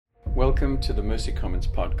Welcome to the Mercy Commons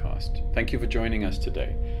podcast. Thank you for joining us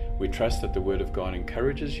today. We trust that the Word of God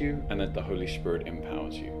encourages you and that the Holy Spirit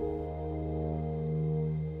empowers you.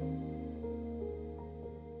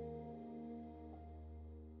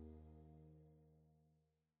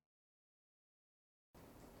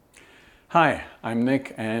 Hi, I'm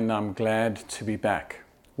Nick and I'm glad to be back.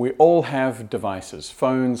 We all have devices,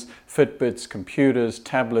 phones, Fitbits, computers,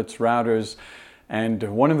 tablets, routers, and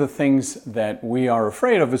one of the things that we are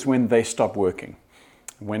afraid of is when they stop working.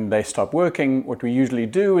 When they stop working, what we usually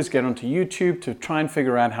do is get onto YouTube to try and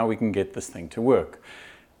figure out how we can get this thing to work.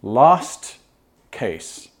 Last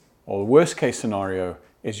case, or the worst case scenario,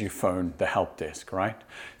 is you phone the help desk, right?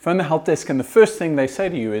 Phone the help desk and the first thing they say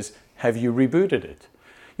to you is, have you rebooted it?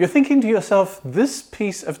 You're thinking to yourself, this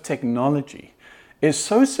piece of technology is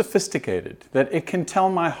so sophisticated that it can tell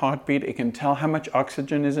my heartbeat, it can tell how much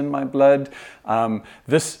oxygen is in my blood.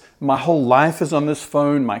 My whole life is on this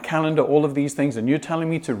phone, my calendar, all of these things, and you're telling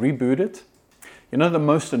me to reboot it? You know, the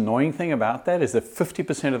most annoying thing about that is that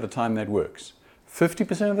 50% of the time that works.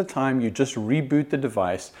 50% of the time you just reboot the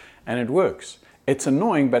device and it works. It's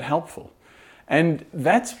annoying but helpful. And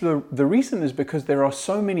that's the reason is because there are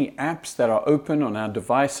so many apps that are open on our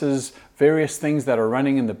devices, various things that are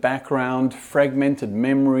running in the background, fragmented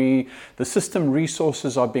memory, the system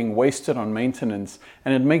resources are being wasted on maintenance,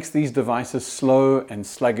 and it makes these devices slow and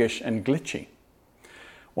sluggish and glitchy.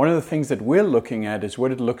 One of the things that we're looking at is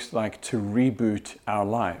what it looks like to reboot our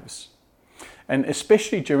lives. And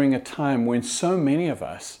especially during a time when so many of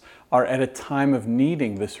us are at a time of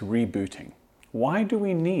needing this rebooting. Why do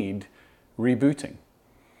we need rebooting?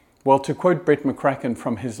 Well, to quote Brett McCracken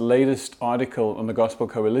from his latest article on the Gospel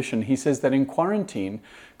Coalition, he says that in quarantine,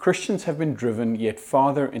 Christians have been driven yet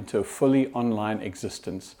farther into a fully online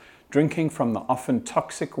existence, drinking from the often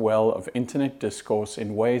toxic well of internet discourse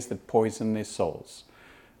in ways that poison their souls.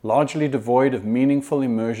 Largely devoid of meaningful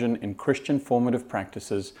immersion in Christian formative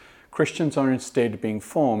practices, Christians are instead being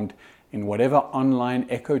formed in whatever online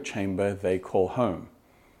echo chamber they call home.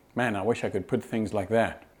 Man, I wish I could put things like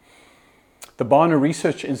that. The Barna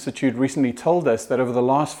Research Institute recently told us that over the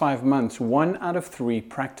last 5 months, 1 out of 3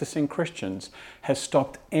 practicing Christians has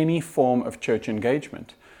stopped any form of church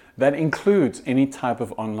engagement. That includes any type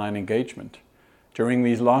of online engagement. During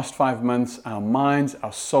these last 5 months, our minds,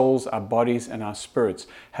 our souls, our bodies, and our spirits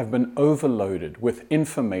have been overloaded with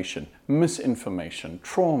information, misinformation,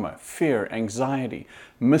 trauma, fear, anxiety,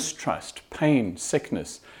 mistrust, pain,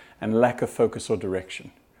 sickness, and lack of focus or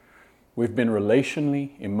direction. We've been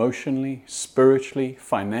relationally, emotionally, spiritually,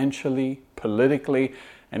 financially, politically,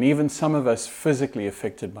 and even some of us physically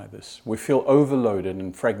affected by this. We feel overloaded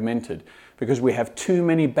and fragmented because we have too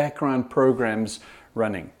many background programs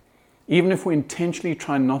running. Even if we intentionally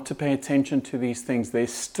try not to pay attention to these things, they're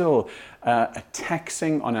still a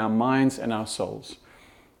taxing on our minds and our souls.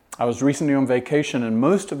 I was recently on vacation, and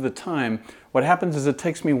most of the time what happens is it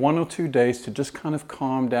takes me 1 or 2 days to just kind of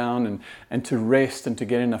calm down and to rest and to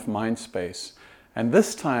get enough mind space. And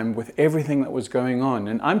this time, with everything that was going on,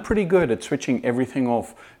 and I'm pretty good at switching everything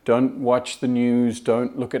off. Don't watch the news,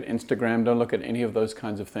 don't look at Instagram, don't look at any of those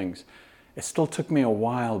kinds of things. It still took me a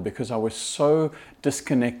while because I was so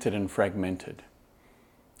disconnected and fragmented.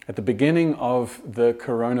 At the beginning of the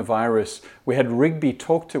coronavirus, we had Rigby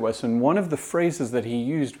talk to us, and one of the phrases that he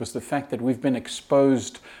used was the fact that we've been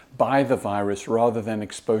exposed by the virus rather than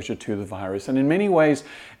exposure to the virus. And in many ways,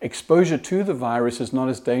 exposure to the virus is not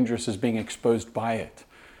as dangerous as being exposed by it.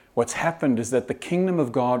 What's happened is that the kingdom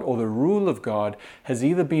of God or the rule of God has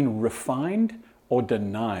either been refined or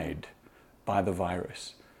denied by the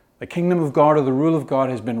virus. The kingdom of God or the rule of God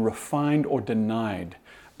has been refined or denied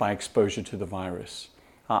by exposure to the virus.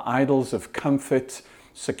 Our idols of comfort,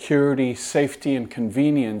 security, safety, and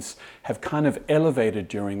convenience have kind of elevated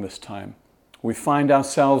during this time. We find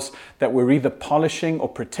ourselves that we're either polishing or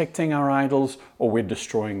protecting our idols or we're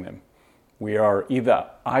destroying them. We are either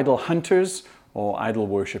idol hunters or idol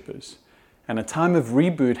worshippers. And a time of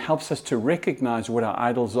reboot helps us to recognize what our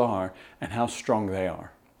idols are and how strong they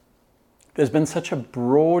are. There's been such a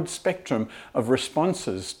broad spectrum of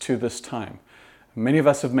responses to this time. Many of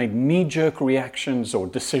us have made knee-jerk reactions or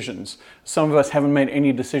decisions. Some of us haven't made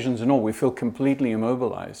any decisions at all. We feel completely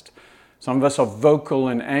immobilized. Some of us are vocal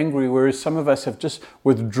and angry, whereas some of us have just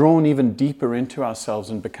withdrawn even deeper into ourselves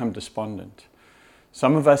and become despondent.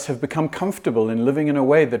 Some of us have become comfortable in living in a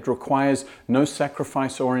way that requires no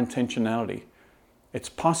sacrifice or intentionality. It's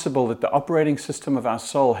possible that the operating system of our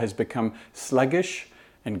soul has become sluggish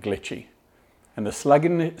and glitchy. And the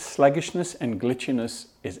sluggishness and glitchiness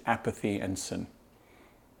is apathy and sin.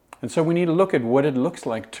 And so we need to look at what it looks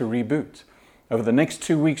like to reboot. Over the next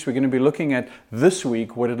 2 weeks, we're going to be looking at this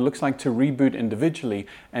week, what it looks like to reboot individually.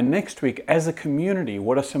 And next week, as a community,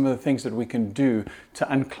 what are some of the things that we can do to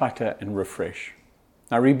unclutter and refresh?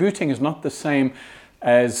 Now, rebooting is not the same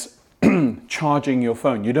as charging your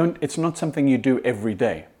phone. It's not something you do every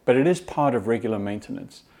day, but it is part of regular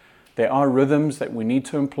maintenance. There are rhythms that we need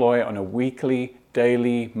to employ on a weekly,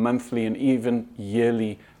 daily, monthly, and even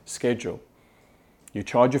yearly schedule. You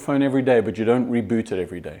charge your phone every day, but you don't reboot it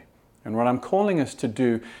every day. And what I'm calling us to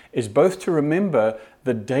do is both to remember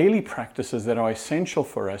the daily practices that are essential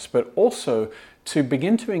for us, but also to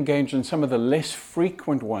begin to engage in some of the less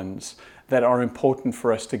frequent ones that are important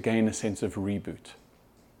for us to gain a sense of reboot.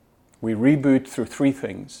 We reboot through 3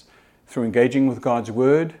 things: through engaging with God's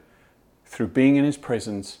Word, through being in His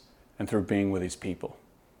presence, and through being with His people.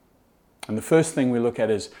 And the first thing we look at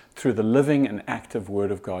is through the living and active Word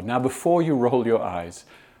of God. Now, before you roll your eyes,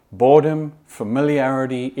 boredom,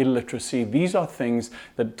 familiarity, illiteracy, these are things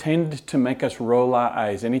that tend to make us roll our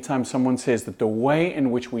eyes anytime someone says that the way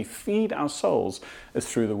in which we feed our souls is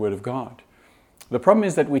through the Word of God. The problem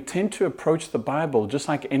is that we tend to approach the Bible just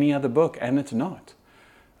like any other book, and it's not.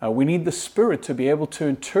 We need the Spirit to be able to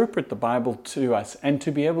interpret the Bible to us and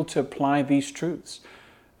to be able to apply these truths.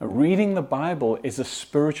 Reading the Bible is a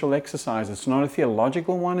spiritual exercise. It's not a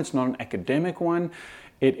theological one. It's not an academic one.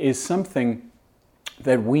 It is something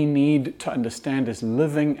that we need to understand as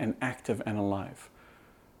living and active and alive.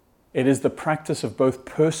 It is the practice of both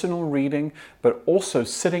personal reading, but also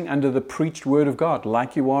sitting under the preached Word of God,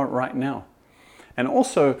 like you are right now. And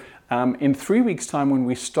also, in 3 weeks' time, when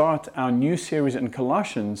we start our new series in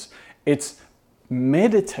Colossians, it's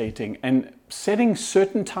meditating and setting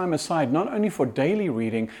certain time aside, not only for daily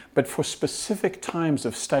reading, but for specific times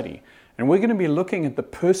of study. And we're going to be looking at the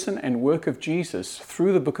person and work of Jesus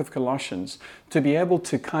through the book of Colossians to be able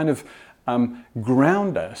to kind of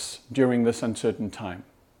ground us during this uncertain time.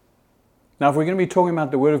 Now, if we're going to be talking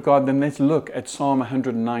about the Word of God, then let's look at Psalm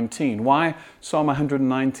 119. Why Psalm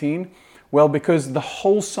 119? Well, because the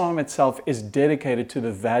whole psalm itself is dedicated to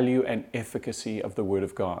the value and efficacy of the Word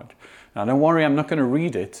of God. Now, don't worry, I'm not going to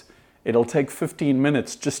read it. It'll take 15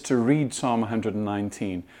 minutes just to read Psalm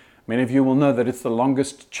 119. Many of you will know that it's the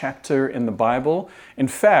longest chapter in the Bible. In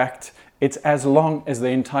fact, it's as long as the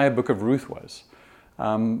entire book of Ruth was.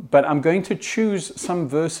 But I'm going to choose some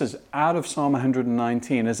verses out of Psalm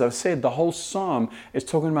 119. As I've said, the whole psalm is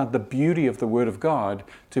talking about the beauty of the Word of God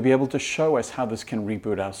to be able to show us how this can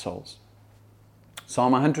reboot our souls.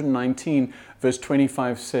 Psalm 119, verse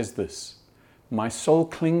 25 says this: "My soul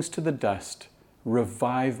clings to the dust.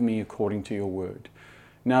 Revive me according to your word."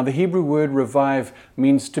 Now, the Hebrew word revive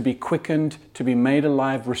means to be quickened, to be made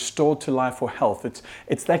alive, restored to life or health.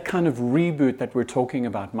 It's that kind of reboot that we're talking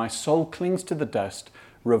about. My soul clings to the dust.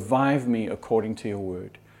 Revive me according to your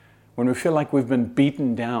word. When we feel like we've been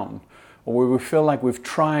beaten down, or where we feel like we've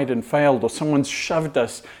tried and failed, or someone's shoved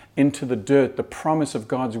us into the dirt, the promise of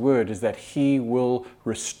God's word is that He will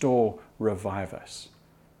restore, revive us.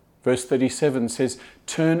 Verse 37 says,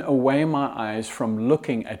 "Turn away my eyes from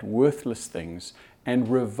looking at worthless things and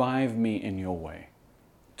revive me in your way."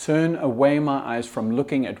 Turn away my eyes from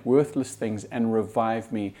looking at worthless things and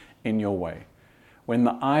revive me in your way. When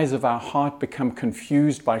the eyes of our heart become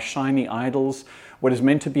confused by shiny idols, what is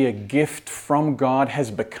meant to be a gift from God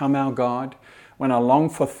has become our God. When I long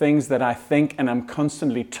for things that I think and I'm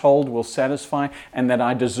constantly told will satisfy and that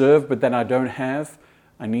I deserve but that I don't have,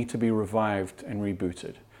 I need to be revived and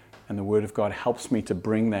rebooted. And the Word of God helps me to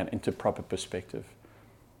bring that into proper perspective.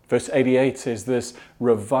 Verse 88 says this: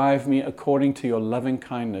 "Revive me according to your loving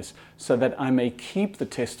kindness, so that I may keep the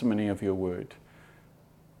testimony of your word."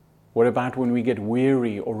 What about when we get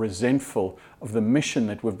weary or resentful of the mission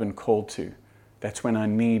that we've been called to? That's when I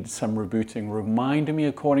need some rebooting. Remind me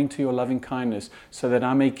according to your loving kindness, so that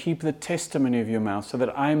I may keep the testimony of your mouth, so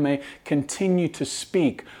that I may continue to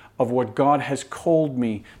speak of what God has called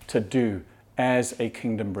me to do as a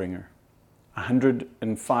kingdom bringer.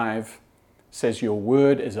 105 says, "Your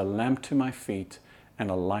word is a lamp to my feet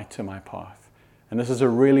and a light to my path." And this is a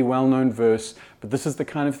really well-known verse, but this is the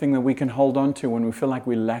kind of thing that we can hold on to when we feel like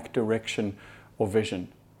we lack direction or vision.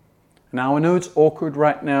 Now, I know it's awkward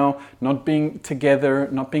right now, not being together,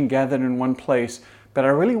 not being gathered in one place, but I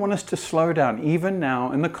really want us to slow down. Even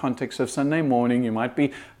now, in the context of Sunday morning, you might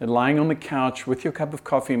be lying on the couch with your cup of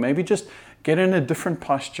coffee. Maybe just get in a different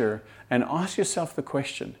posture and ask yourself the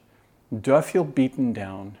question: do I feel beaten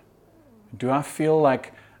down? Do I feel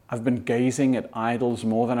like I've been gazing at idols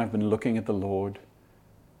more than I've been looking at the Lord?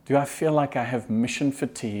 Do I feel like I have mission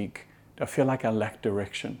fatigue? Do I feel like I lack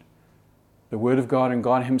direction? The Word of God and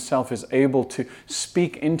God Himself is able to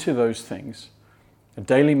speak into those things.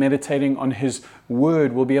 Daily meditating on His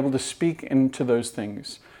Word will be able to speak into those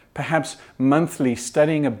things. Perhaps monthly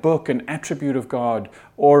studying a book, an attribute of God,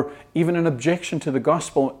 or even an objection to the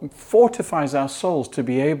gospel fortifies our souls to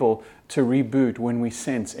be able to reboot when we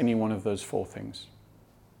sense any one of those four things.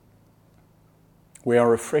 We are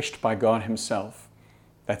refreshed by God Himself.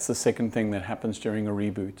 That's the second thing that happens during a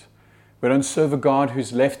reboot. We don't serve a God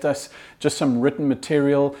who's left us just some written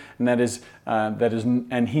material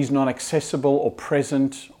and He's not accessible or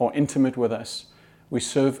present or intimate with us. We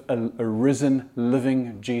serve a risen,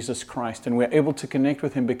 living Jesus Christ, and we're able to connect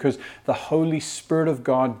with Him because the Holy Spirit of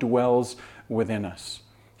God dwells within us.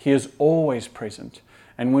 He is always present.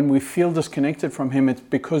 And when we feel disconnected from Him, it's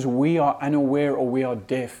because we are unaware or we are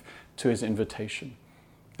deaf to His invitation.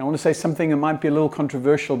 I want to say something that might be a little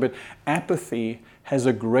controversial, but apathy has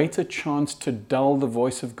a greater chance to dull the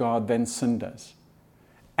voice of God than sin does.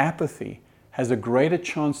 Apathy has a greater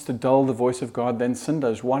chance to dull the voice of God than sin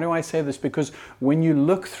does. Why do I say this? Because when you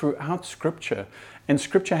look throughout Scripture, and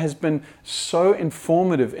Scripture has been so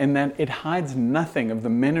informative in that it hides nothing of the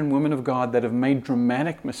men and women of God that have made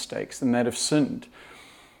dramatic mistakes and that have sinned.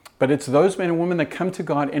 But it's those men and women that come to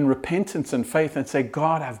God in repentance and faith and say,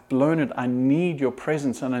 God, I've blown it. I need your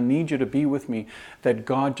presence and I need you to be with me. That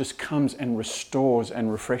God just comes and restores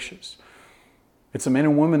and refreshes. It's the men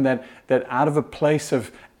and women that out of a place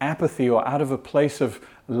of apathy or out of a place of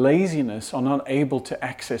laziness are not able to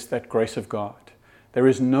access that grace of God. There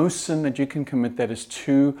is no sin that you can commit that is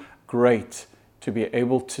too great to be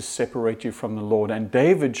able to separate you from the Lord. And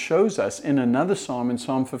David shows us in another psalm, in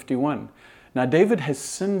Psalm 51. Now, David has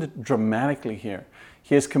sinned dramatically here.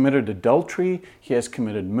 He has committed adultery, he has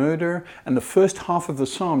committed murder, and the first half of the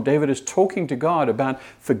psalm, David is talking to God about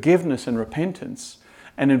forgiveness and repentance.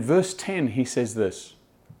 And in verse 10, he says this,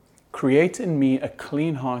 create in me a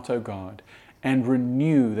clean heart, O God, and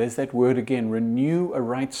renew, there's that word again, renew a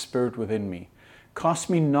right spirit within me. Cast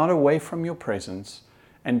me not away from your presence,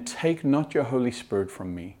 and take not your Holy Spirit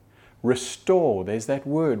from me. Restore, there's that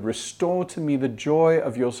word, restore to me the joy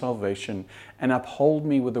of your salvation, and uphold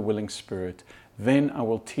me with a willing spirit. Then I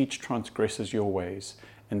will teach transgressors your ways,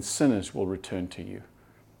 and sinners will return to you.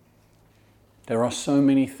 There are so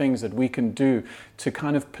many things that we can do to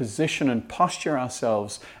kind of position and posture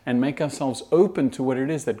ourselves and make ourselves open to what it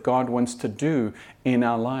is that God wants to do in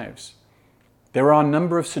our lives. There are a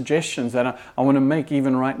number of suggestions that I want to make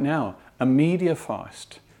even right now. A media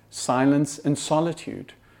fast, silence and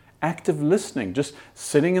solitude, active listening, just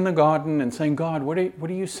sitting in the garden and saying, God, what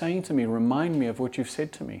are you saying to me? Remind me of what you've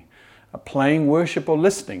said to me. Playing worship or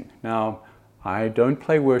listening. Now, I don't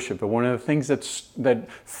play worship, but one of the things that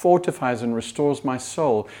fortifies and restores my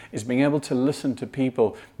soul is being able to listen to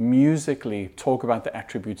people musically talk about the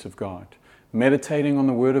attributes of God. Meditating on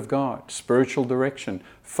the Word of God, spiritual direction,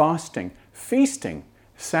 fasting, feasting,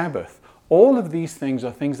 Sabbath. All of these things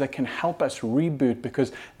are things that can help us reboot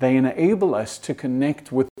because they enable us to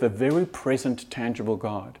connect with the very present, tangible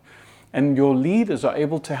God. And your leaders are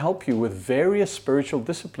able to help you with various spiritual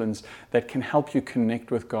disciplines that can help you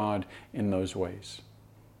connect with God in those ways.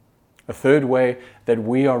 A third way that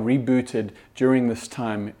we are rebooted during this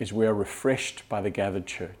time is we are refreshed by the gathered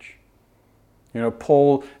church. You know,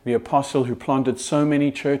 Paul, the apostle who planted so many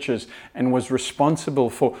churches and was responsible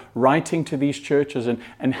for writing to these churches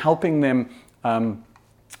and helping them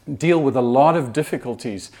deal with a lot of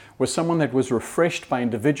difficulties, was someone that was refreshed by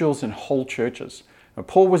individuals and whole churches. Now,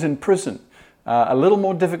 Paul was in prison, a little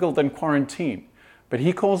more difficult than quarantine, but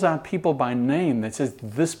he calls out people by name that says,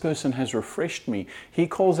 this person has refreshed me. He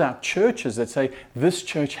calls out churches that say, this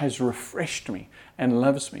church has refreshed me and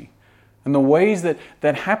loves me. And the ways that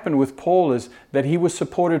happened with Paul is that he was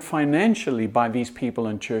supported financially by these people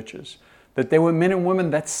and churches. That there were men and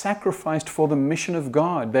women that sacrificed for the mission of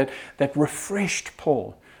God, that refreshed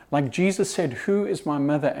Paul. Like Jesus said, who is my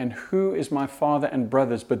mother and who is my father and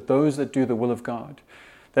brothers but those that do the will of God?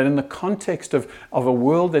 That in the context of a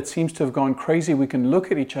world that seems to have gone crazy, we can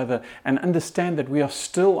look at each other and understand that we are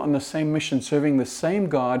still on the same mission, serving the same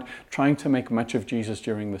God, trying to make much of Jesus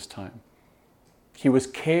during this time. He was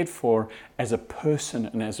cared for as a person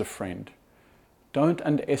and as a friend. Don't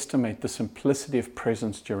underestimate the simplicity of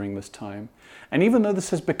presence during this time. And even though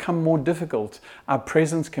this has become more difficult, our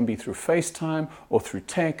presence can be through FaceTime or through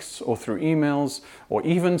texts or through emails or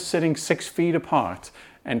even sitting 6 feet apart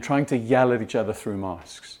and trying to yell at each other through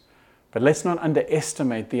masks. But let's not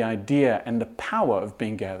underestimate the idea and the power of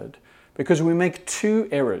being gathered, because we make two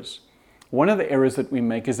errors. One of the errors that we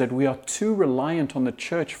make is that we are too reliant on the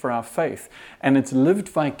church for our faith, and it's lived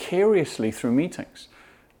vicariously through meetings.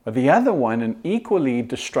 But the other one, an equally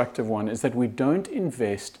destructive one, is that we don't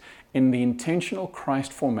invest in the intentional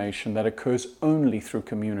Christ formation that occurs only through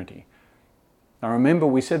community. Now remember,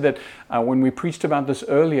 we said that when we preached about this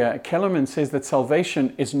earlier, Kellerman says that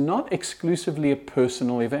salvation is not exclusively a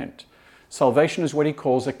personal event. Salvation is what he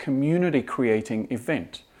calls a community-creating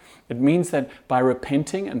event. It means that by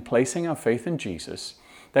repenting and placing our faith in Jesus,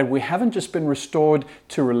 that we haven't just been restored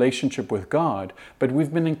to relationship with God, but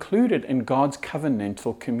we've been included in God's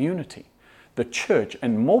covenantal community, the church,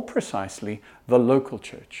 and more precisely, the local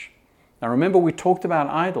church. Now remember, we talked about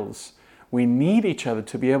idols. We need each other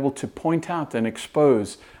to be able to point out and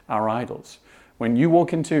expose our idols. When you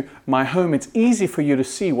walk into my home, it's easy for you to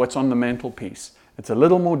see what's on the mantelpiece. It's a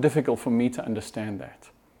little more difficult for me to understand that.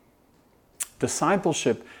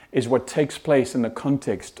 Discipleship is what takes place in the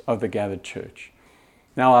context of the gathered church.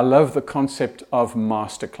 Now, I love the concept of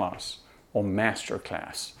masterclass or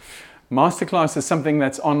masterclass. Masterclass is something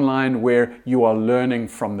that's online where you are learning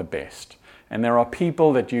from the best. And there are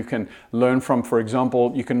people that you can learn from. For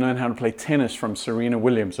example, you can learn how to play tennis from Serena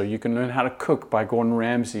Williams, or you can learn how to cook by Gordon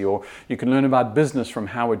Ramsay, or you can learn about business from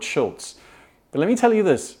Howard Schultz. But let me tell you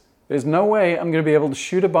this, there's no way I'm going to be able to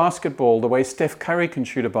shoot a basketball the way Steph Curry can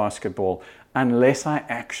shoot a basketball unless I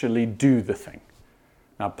actually do the thing.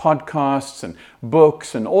 Now, podcasts and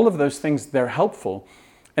books and all of those things, they're helpful.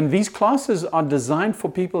 And these classes are designed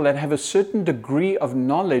for people that have a certain degree of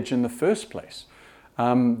knowledge in the first place.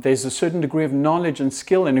 There's a certain degree of knowledge and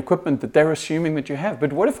skill and equipment that they're assuming that you have.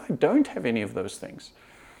 But what if I don't have any of those things?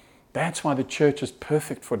 That's why the church is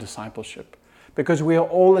perfect for discipleship, because we are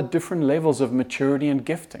all at different levels of maturity and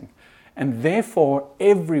gifting. And therefore,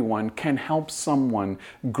 everyone can help someone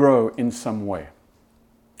grow in some way.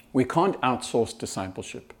 We can't outsource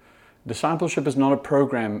discipleship. Discipleship is not a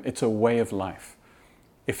program, it's a way of life.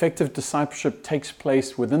 Effective discipleship takes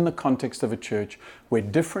place within the context of a church where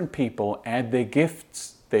different people add their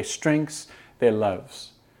gifts, their strengths, their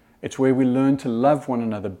loves. It's where we learn to love one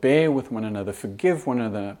another, bear with one another, forgive one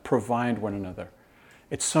another, provide one another.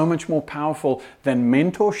 It's so much more powerful than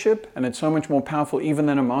mentorship, and it's so much more powerful even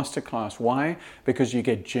than a masterclass. Why? Because you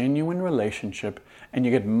get genuine relationship and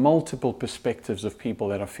you get multiple perspectives of people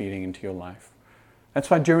that are feeding into your life. That's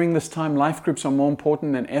why during this time, life groups are more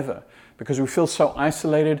important than ever, because we feel so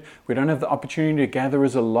isolated. We don't have the opportunity to gather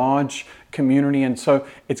as a large community, and so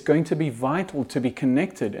it's going to be vital to be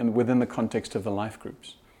connected within the context of the life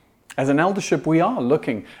groups. As an eldership, we are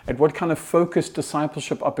looking at what kind of focused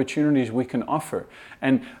discipleship opportunities we can offer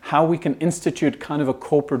and how we can institute kind of a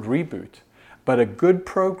corporate reboot. But a good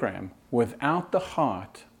program without the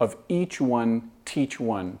heart of each one, teach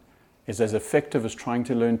one, is as effective as trying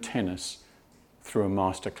to learn tennis through a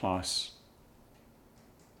masterclass.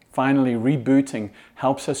 Finally, rebooting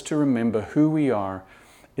helps us to remember who we are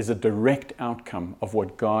is a direct outcome of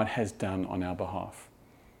what God has done on our behalf.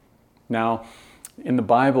 Now, in the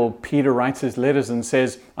Bible, Peter writes his letters and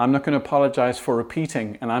says, I'm not going to apologize for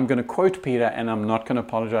repeating, and I'm going to quote Peter, and I'm not going to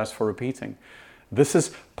apologize for repeating. This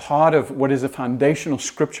is part of what is a foundational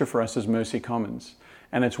scripture for us as Mercy Commons,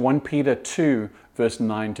 and it's 1 Peter 2, verse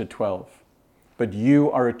 9 to 12. But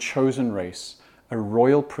you are a chosen race, a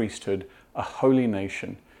royal priesthood, a holy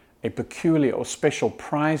nation, a peculiar or special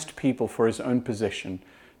prized people for his own possession,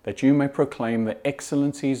 that you may proclaim the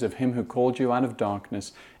excellencies of him who called you out of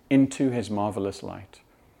darkness into his marvelous light.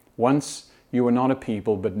 Once you were not a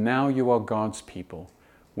people, but now you are God's people.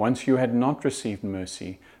 Once you had not received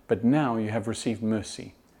mercy, but now you have received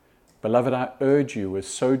mercy. Beloved, I urge you as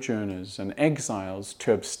sojourners and exiles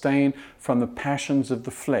to abstain from the passions of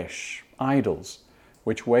the flesh, idols,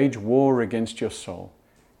 which wage war against your soul.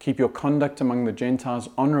 Keep your conduct among the Gentiles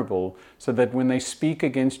honorable, so that when they speak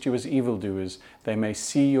against you as evildoers, they may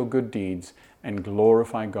see your good deeds and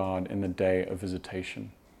glorify God in the day of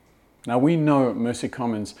visitation. Now we know at Mercy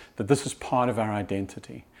Commons that this is part of our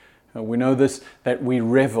identity. We know this, that we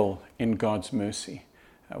revel in God's mercy.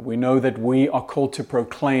 We know that we are called to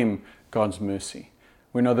proclaim God's mercy.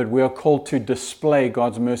 We know that we are called to display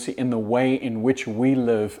God's mercy in the way in which we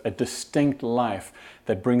live a distinct life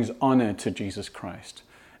that brings honor to Jesus Christ.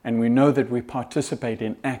 And we know that we participate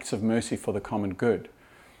in acts of mercy for the common good.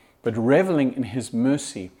 But reveling in His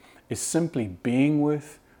mercy is simply being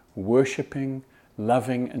with, worshiping,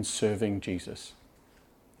 loving, and serving Jesus.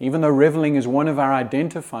 Even though reveling is one of our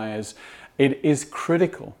identifiers, it is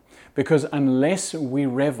critical, because unless we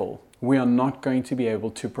revel, we are not going to be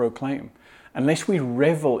able to proclaim. Unless we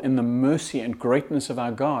revel in the mercy and greatness of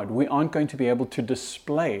our God, we aren't going to be able to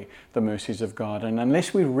display the mercies of God. And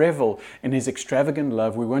unless we revel in His extravagant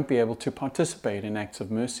love, we won't be able to participate in acts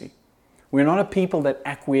of mercy. We're not a people that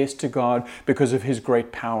acquiesce to God because of His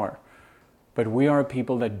great power, but we are a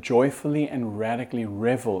people that joyfully and radically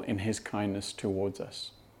revel in His kindness towards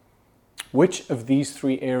us. Which of these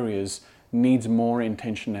three areas needs more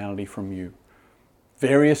intentionality from you?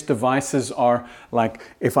 Various devices are like,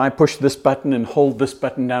 if I push this button and hold this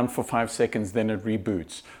button down for 5 seconds, then it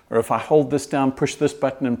reboots. Or if I hold this down, push this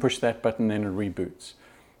button and push that button, then it reboots.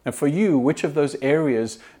 And for you, which of those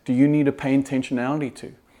areas do you need to pay intentionality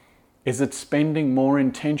to? Is it spending more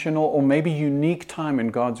intentional or maybe unique time in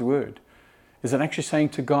God's Word? Is it actually saying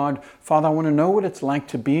to God, Father, I want to know what it's like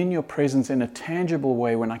to be in your presence in a tangible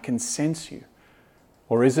way when I can sense you?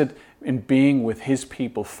 Or is it in being with His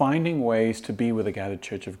people, finding ways to be with the gathered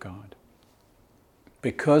church of God?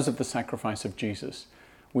 Because of the sacrifice of Jesus,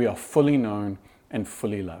 we are fully known and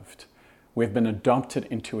fully loved. We've been adopted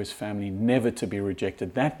into His family, never to be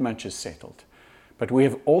rejected. That much is settled. But we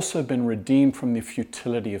have also been redeemed from the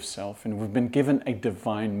futility of self, and we've been given a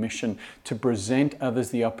divine mission to present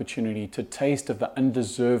others the opportunity to taste of the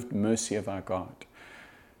undeserved mercy of our God.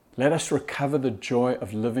 Let us recover the joy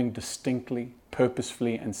of living distinctly,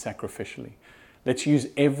 purposefully, and sacrificially. Let's use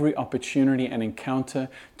every opportunity and encounter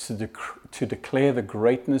to declare the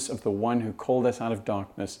greatness of the one who called us out of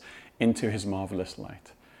darkness into His marvelous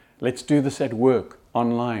light. Let's do this at work,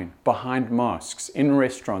 online, behind masks, in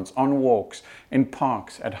restaurants, on walks, in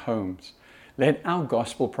parks, at homes. Let our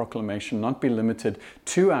gospel proclamation not be limited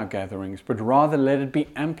to our gatherings, but rather let it be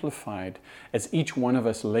amplified as each one of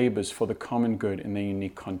us labors for the common good in their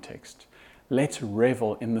unique context. Let's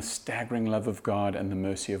revel in the staggering love of God and the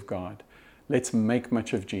mercy of God. Let's make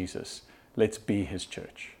much of Jesus. Let's be His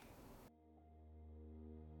church.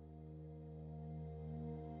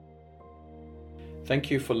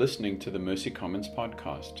 Thank you for listening to the Mercy Commons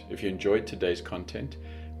podcast. If you enjoyed today's content,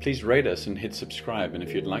 please rate us and hit subscribe. And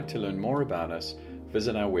if you'd like to learn more about us,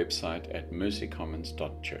 visit our website at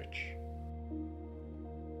mercycommons.church.